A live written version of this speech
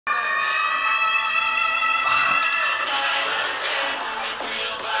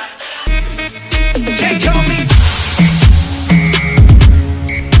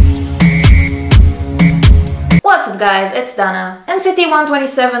guys, it's Dana.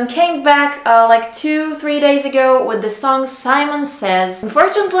 NCT127 came back like 2-3 days ago with the song Simon Says.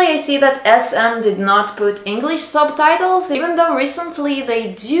 Unfortunately, I see that SM did not put English subtitles, even though recently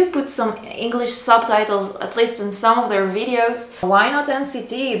they do put some English subtitles, at least in some of their videos. Why not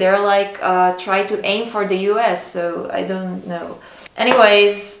NCT? They're like try to aim for the US, so I don't know.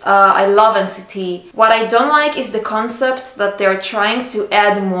 Anyways, I love NCT. What I don't like is the concept that they're trying to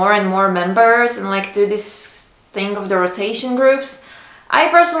add more and more members and like do this thing of the rotation groups. I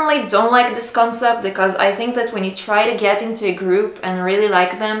personally don't like this concept because I think that when you try to get into a group and really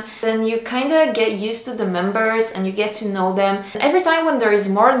like them, then you kind of get used to the members and you get to know them. And every time when there is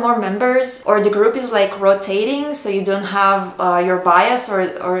more and more members or the group is like rotating, so you don't have your bias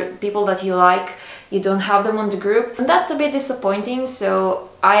or people that you like, you don't have them on the group. And that's a bit disappointing, so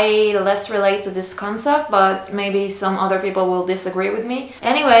I less relate to this concept, but maybe some other people will disagree with me.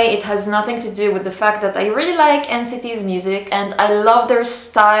 Anyway, it has nothing to do with the fact that I really like NCT's music and I love their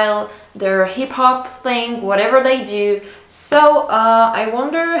style, their hip-hop thing, whatever they do. So I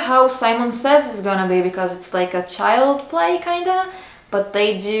wonder how Simon Says is gonna be, because it's like a child play kinda, but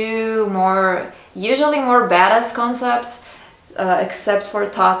they do usually more badass concepts. Except for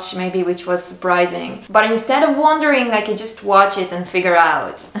Touch, maybe, which was surprising. But instead of wondering, I could just watch it and figure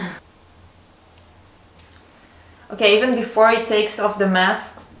out. Okay, even before he takes off the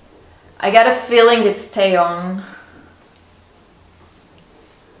mask, I got a feeling it's Taeyong.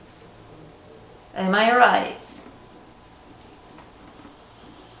 Am I right?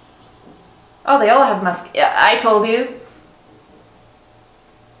 Oh, they all have masks. Yeah, I told you.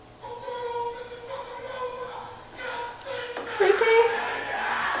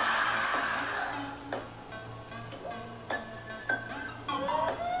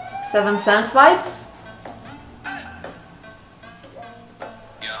 Seven Sense vibes?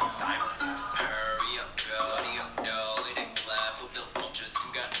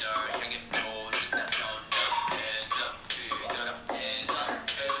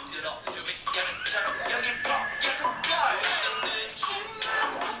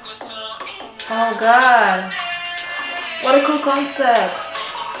 Oh god, what a cool concept!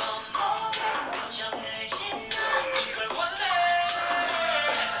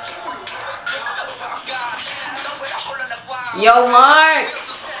 Yo, Mark!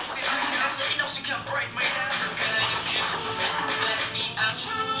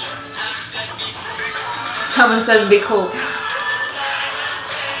 Someone says be cool.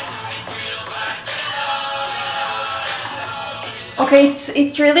 Okay,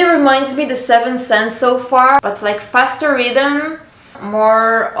 it really reminds me the Seven Sense so far, but like faster rhythm,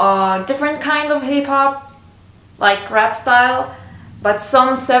 more different kind of hip-hop, like rap style. But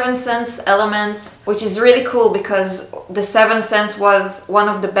some Seven Sense elements, which is really cool because the Seven Sense was one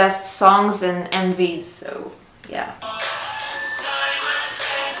of the best songs and MVs, so yeah.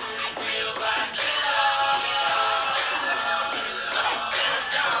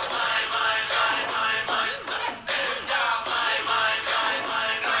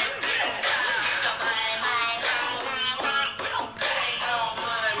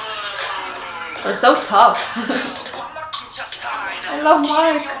 They're so tough. I love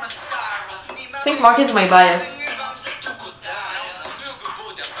Mark. I think Mark is my bias.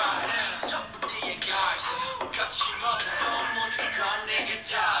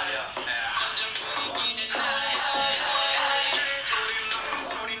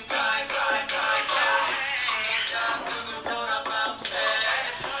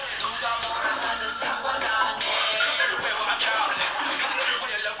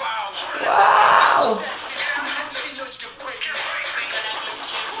 Wow!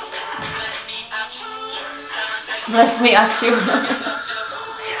 Bless me at you.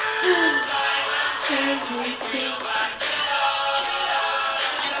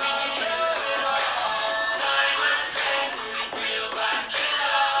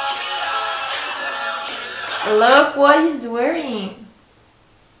 Look what he's wearing.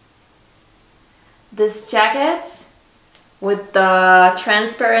 This jacket with the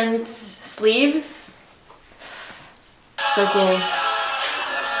transparent sleeves. So cool.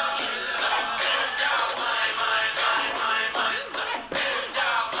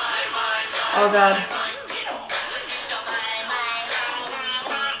 Oh god.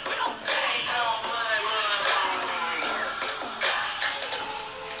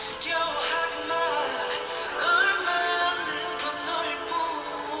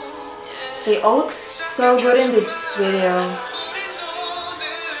 They all look so good in this video.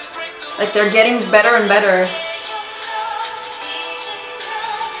 Like they're getting better and better.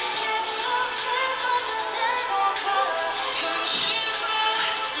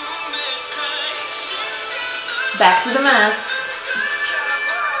 back to the masks.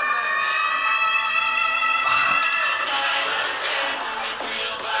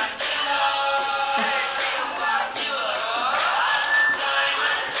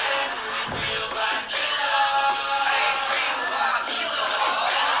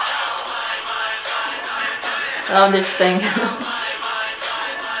 I love this thing.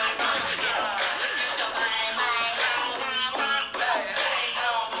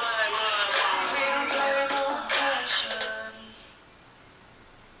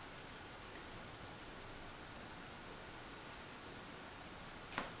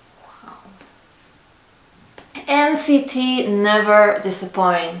 NCT never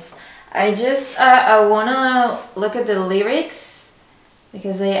disappoints. I wanna look at the lyrics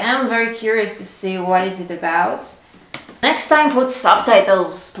because I am very curious to see what is it about. So next time put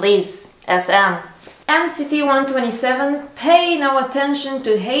subtitles, please, SM. NCT127 pay no attention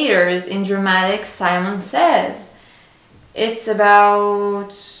to haters in dramatic Simon Says. It's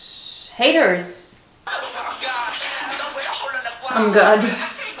about haters. Oh god.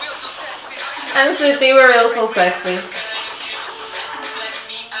 NCT were real so sexy.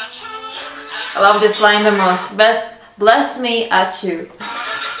 I love this line the most. Best bless me at you.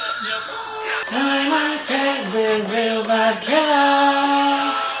 Simon says we're real bad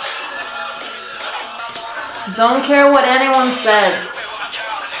killer. Don't care what anyone says.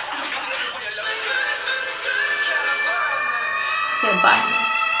 Can't buy me.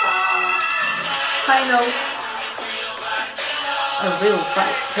 High notes. A real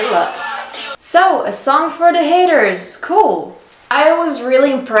bad killer. So, a song for the haters, cool! I was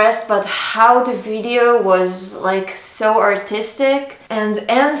really impressed by how the video was like so artistic, and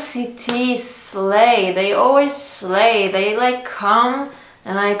NCT slay, they always slay, they like come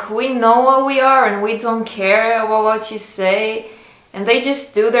and like we know what we are and we don't care about what you say, and they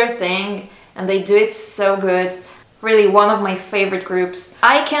just do their thing and they do it so good. Really one of my favorite groups.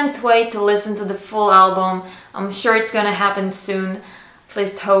 I can't wait to listen to the full album, I'm sure it's gonna happen soon. At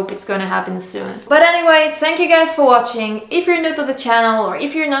least hope it's gonna happen soon. But anyway, thank you guys for watching. If you're new to the channel or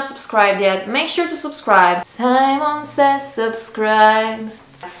if you're not subscribed yet, make sure to subscribe. Simon says subscribe.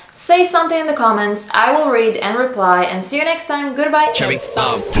 Say something in the comments, I will read and reply, and see you next time. Goodbye.